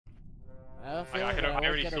I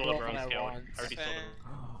already saw the bronze killed. I already saw them.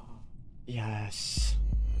 Yes.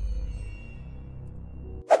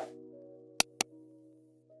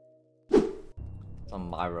 It's on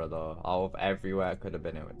Myra though. Out of everywhere it could have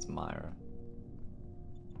been, it's Myra.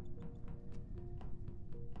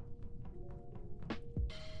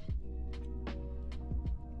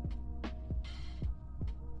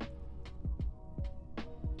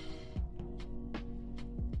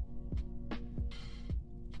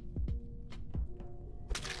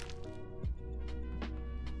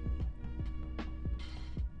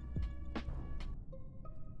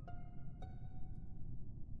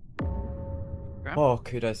 Oh,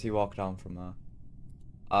 kudos, he walked down from there.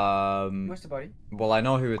 Where's the body? Well, I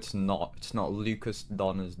know who it's not. It's not Lucas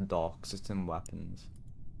Donner's docks. It's in weapons.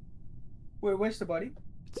 Where's the body?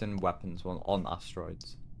 It's in weapons on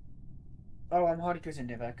asteroids. Oh, I'm Hardikus in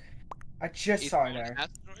Nivek. I just saw it there.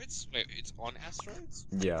 Asteroids? Wait, it's on asteroids?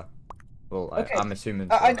 Yeah. Well, Okay. I'm assuming.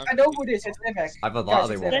 So. I know who it is. It's Nivek. Either that or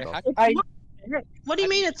they walked off. What do you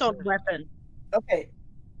mean it's on weapon? Okay.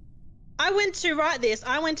 I went to write this.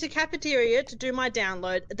 I went to cafeteria to do my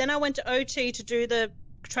download. Then I went to OT to do the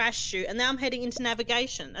trash chute, and now I'm heading into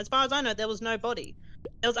navigation. As far as I know, there was nobody.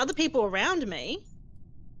 There was other people around me.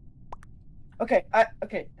 Okay.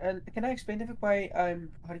 Can I explain Nivek why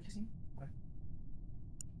I'm Hardikus?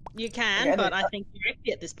 You can, okay, but I think you're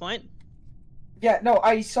empty at this point. Yeah, no,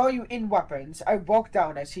 I saw you in weapons. I walked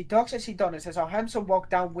down. I see dogs. I see Donis. I saw Hamson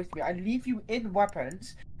walk down with me. I leave you in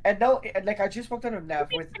weapons. And now, like, I just walked out of Nav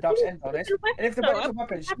with dogs and Donis. And if the body's in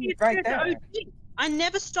weapons, she's right there. I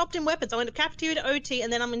never stopped in weapons. I went to cafeteria to OT,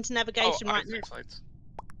 and then I'm into navigation right now.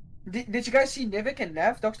 Did you guys see Nivek and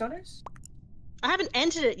Nav, dogs, Donis? I haven't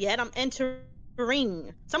entered it yet. I'm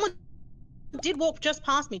entering. Someone did walk just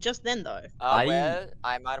past me just then, though. Where?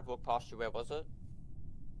 I might have walked past you. Where was it?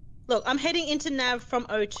 Look, I'm heading into Nav from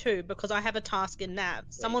O2 because I have a task in Nav.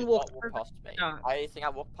 Someone walked past me. No. I think I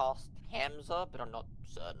walked past Hamza, but I'm not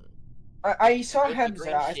certain. I saw Hamza.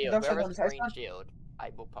 Where was the green shield?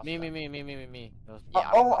 I walked past Me.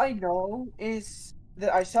 Yeah, all I know is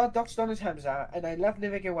that I saw Doc Stoner's Hamza and I left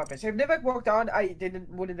Nivek in weapons. If Nivek walked on, I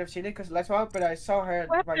wouldn't have seen it because let's walk, but I saw her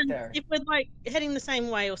right there. If we're like heading the same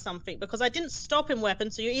way or something, because I didn't stop in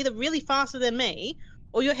weapons, so you're either really faster than me,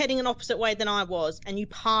 or you're heading an opposite way than I was, and you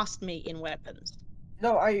passed me in weapons.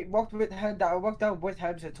 No, I walked with I walked down with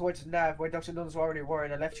Hamza towards Nav where Dr. Nuns already were,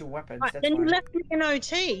 and I left you in weapons. Right, then you left me in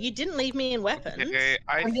OT. You didn't leave me in weapons. Okay,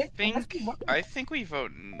 I think we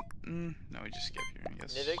vote. No, we just skip here. I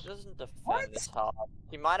guess. Nivek doesn't defend this hard.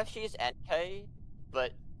 He might if she's NK,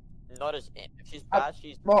 but not as Imp. If she's bad,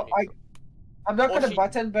 she's. Well, I'm not gonna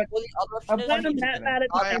button, but I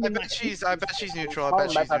bet she's neutral. I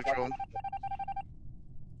bet she's neutral.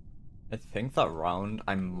 I think that round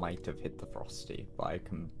I might have hit the Frosty, but I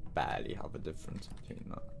can barely have a difference between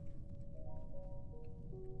that.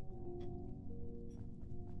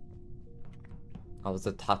 That was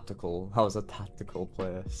a tactical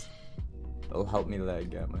place. It'll help me there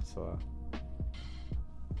again, I swear.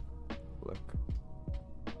 Look.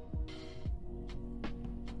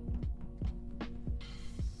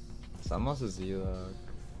 Samos is either...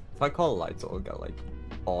 If I call lights, it'll get like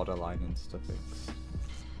borderline insta-fix.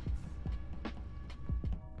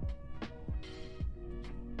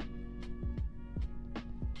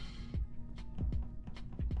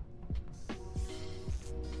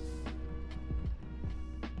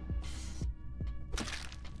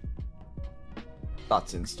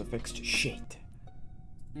 That's insta-fixed. Shit.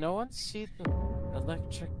 No one see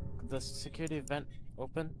the security vent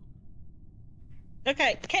open?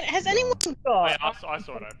 Okay, has anyone got... I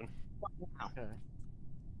saw it open. Okay.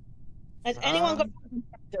 Has anyone got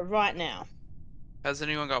right now? Has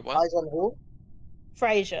anyone got what? Eyes on who?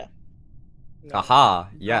 Frasier. No. Aha,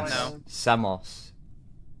 yes. No. Samos.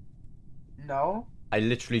 No. I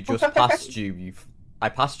literally just passed you. I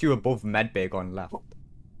passed you above medbay on left.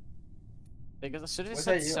 Because as soon as you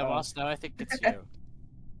said Samos, now I think it's you.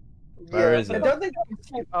 Where is it? I don't think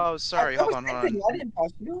Oh, sorry. Hold on. I didn't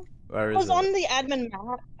pass you. Where is I was it? on the admin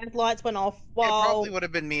map and lights went off It while... probably would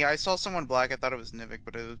have been me. I saw someone black. I thought it was Nivek,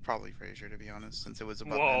 but it was probably Frasier, to be honest, since it was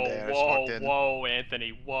above Monday. I just walked in. Whoa,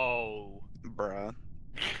 Anthony, whoa. Bruh.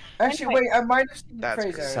 Actually, wait, I might have seen That's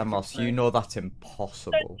Fraser. Samos, you know that's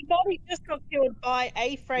impossible. So the body just got killed by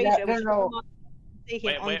a Frasier, Yeah, which no. see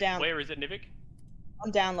him on download. Where is it, Nivek?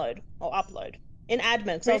 On download or upload. In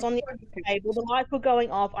admin, because I was on the table, the lights were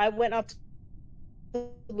going off. I went up to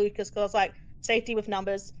Lucas because I was like, safety with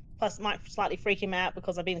numbers, plus might slightly freak him out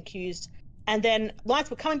because I've been accused. And then lights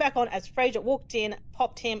were coming back on as Frasier walked in,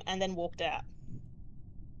 popped him, and then walked out.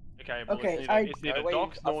 Okay, well, Okay, it's neither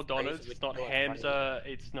Docs nor Donners. It's not Hamza.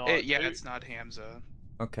 It's not. Yeah, it's not Hamza.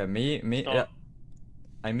 Okay, me. not-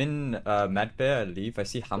 I'm in medbay. I leave. I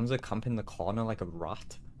see Hamza camp in the corner like a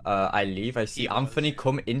rat. I leave. I see Anthony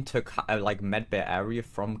come into like medbay area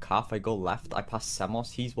from Calf. I go left. I pass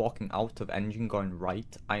Semos. He's walking out of engine, going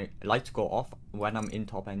right. I lights go off when I'm in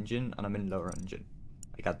top engine, and I'm in lower engine.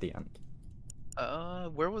 Like at the end.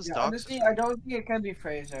 Where was Yeah, Docs? honestly, I don't think it can be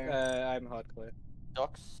Fraser. I'm hard clear.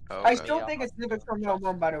 Docs. Oh, I okay. still think it's Nivik from now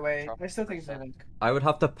on, by the way. I still think it's Nivik. I would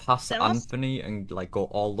have to pass Semos? Anthony and like go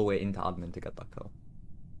all the way into admin to get that kill.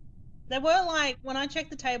 There were like when I checked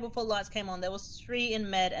the table before lights came on, there was 3 in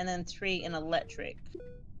med and then 3 in electric.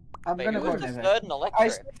 I'm Wait, gonna who go was the Nivik. third in I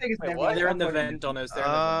electric? still think it's Wait, Nivik. what? They're in the I'm going vent, Nivik. Donners. They're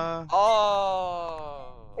in the vent.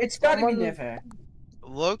 Oh. It's gotta be Nivik.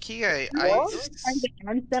 Low key, I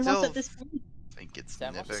And Semos still at this point. think it's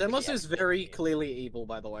Semos- Nivik. Semos is very clearly evil,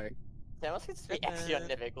 by the way. Semos can speak actually on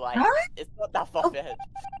Nivik, like, Huh? it's not that far ahead.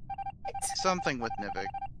 Something with Nivik.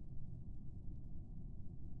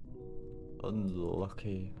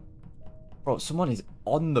 Unlucky. Bro, someone is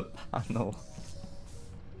on the panel.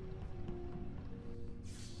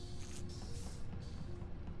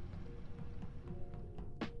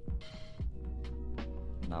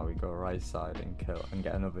 Now we go right side and kill and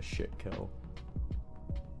get another shit kill.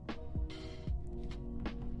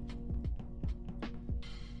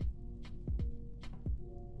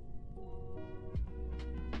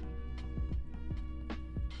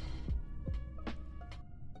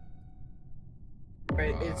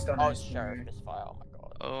 Wait, it's done. Oh, Sheriff misfire, oh my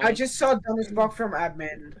god. Oh, I just saw Donna's block from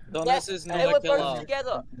admin. Donners Yes, is they not were a both killer.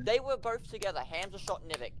 together. They were both together. Hamza shot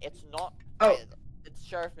Nivik. It's not. Oh. It's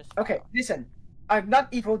Sheriff misfire. Okay, listen. I'm not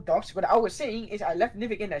evil dogs. What I was saying is I left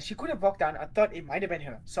Nivik in there. She could have walked down. I thought it might have been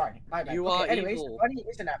her. Sorry, my bad. You Okay, are anyways, evil. Bunny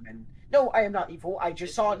is an admin. No, I am not evil. I just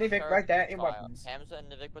This saw is Nivik Sheriff right there in misfire. weapons. Hamza and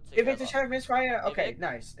Nivik were If together. it's a sheriff misfire, okay, Nivik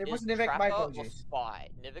nice. It is wasn't Nivik, my Trapper or apologies. spy?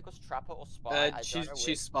 Nivik was Trapper or spy? I don't know She's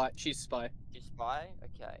which. spy. She's spy. She's spy?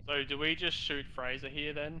 Okay. So do we just shoot Fraser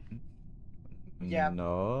here then? Yeah.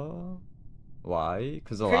 No. Why?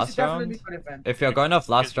 Because the Chris last definitely round. could have been. If you're going off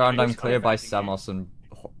last Because round, we I'm just clear by contacting you. Samos and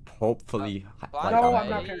hopefully. By like, the No, way, I'm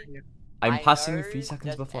not killing you. I'm I passing you know 3 seconds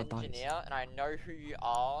there's before it an dies. engineer, and I know who you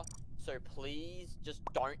are, so please just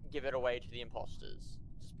don't give it away to the imposters.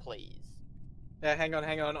 Just please. Yeah, hang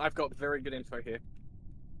on. I've got very good info here.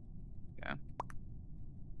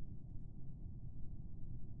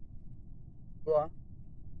 Go on.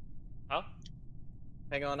 Huh?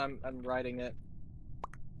 Hang on, I'm writing it.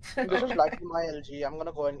 This is likely my LG. I'm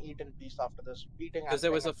gonna go and eat in peace after this. Eating. Because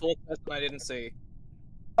there was a 4th person I didn't see.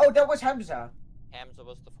 Oh, that was Hamza. Hamza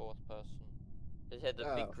was the 4th person. He had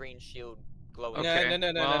the Oh. big green shield glowing. Okay,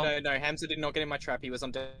 No. Hamza did not get in my trap. He was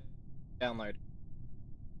on download.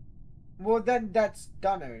 Well, then that's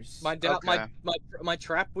Donner's. My Okay. my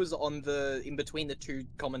trap was on the in between the 2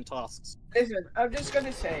 common tasks. Listen, I'm just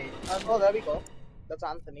gonna say. Oh, there we go. That's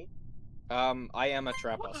Anthony. I am a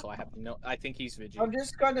trapper, so I have no. I think he's Vigi. I'm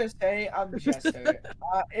just gonna say I'm Jester.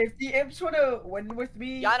 If the imps wanna win with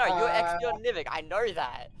me, Yeah, I know, you're XP on Nivik, I know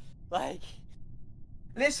that. Like,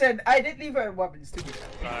 Listen, I did leave her in weapons to be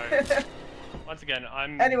fair. So, once again,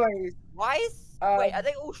 I'm. Anyways, why is. Wait, are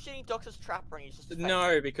they all shooting Doctor's Trapper and he's just. a fake?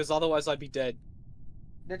 No, because otherwise I'd be dead.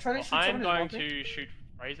 they're trying to shoot I'm someone going who's walking. to shoot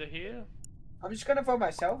Fraser here. I'm just gonna vote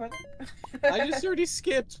myself, I think. I just already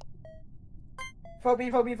skipped. Vote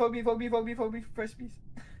me, first, please.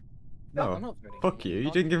 No, I'm not voting. fuck you.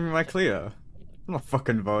 You didn't give me my clear. I'm not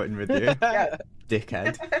fucking voting with you, Yeah.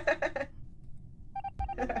 dickhead.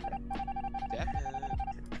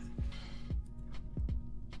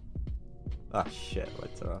 Ah shit,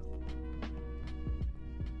 let's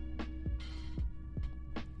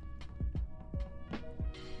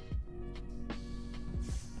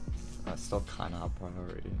I still kinda have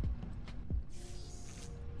priority.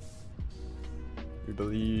 We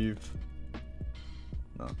believe.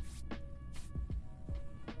 No.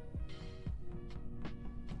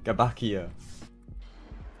 Get back here.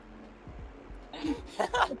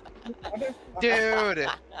 dude.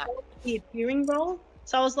 The appearing role.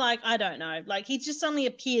 So I was like, I don't know. Like he just suddenly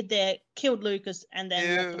appeared there, killed Lucas, and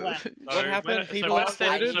then walked away. So What happened? When, People so, when I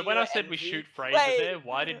exploded? said, so when I said we shoot Fraser Wait. there,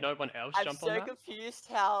 why did no one else I'm jump so on that? confused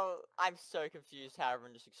how. I'm so confused how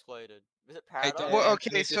everyone just exploded. Was it Hey, Paradox? Well, Anthony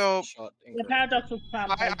okay, just so shot The incorrectly. paradox was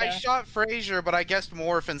I shot Fraser, but I guessed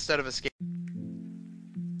Morph instead of Escapist.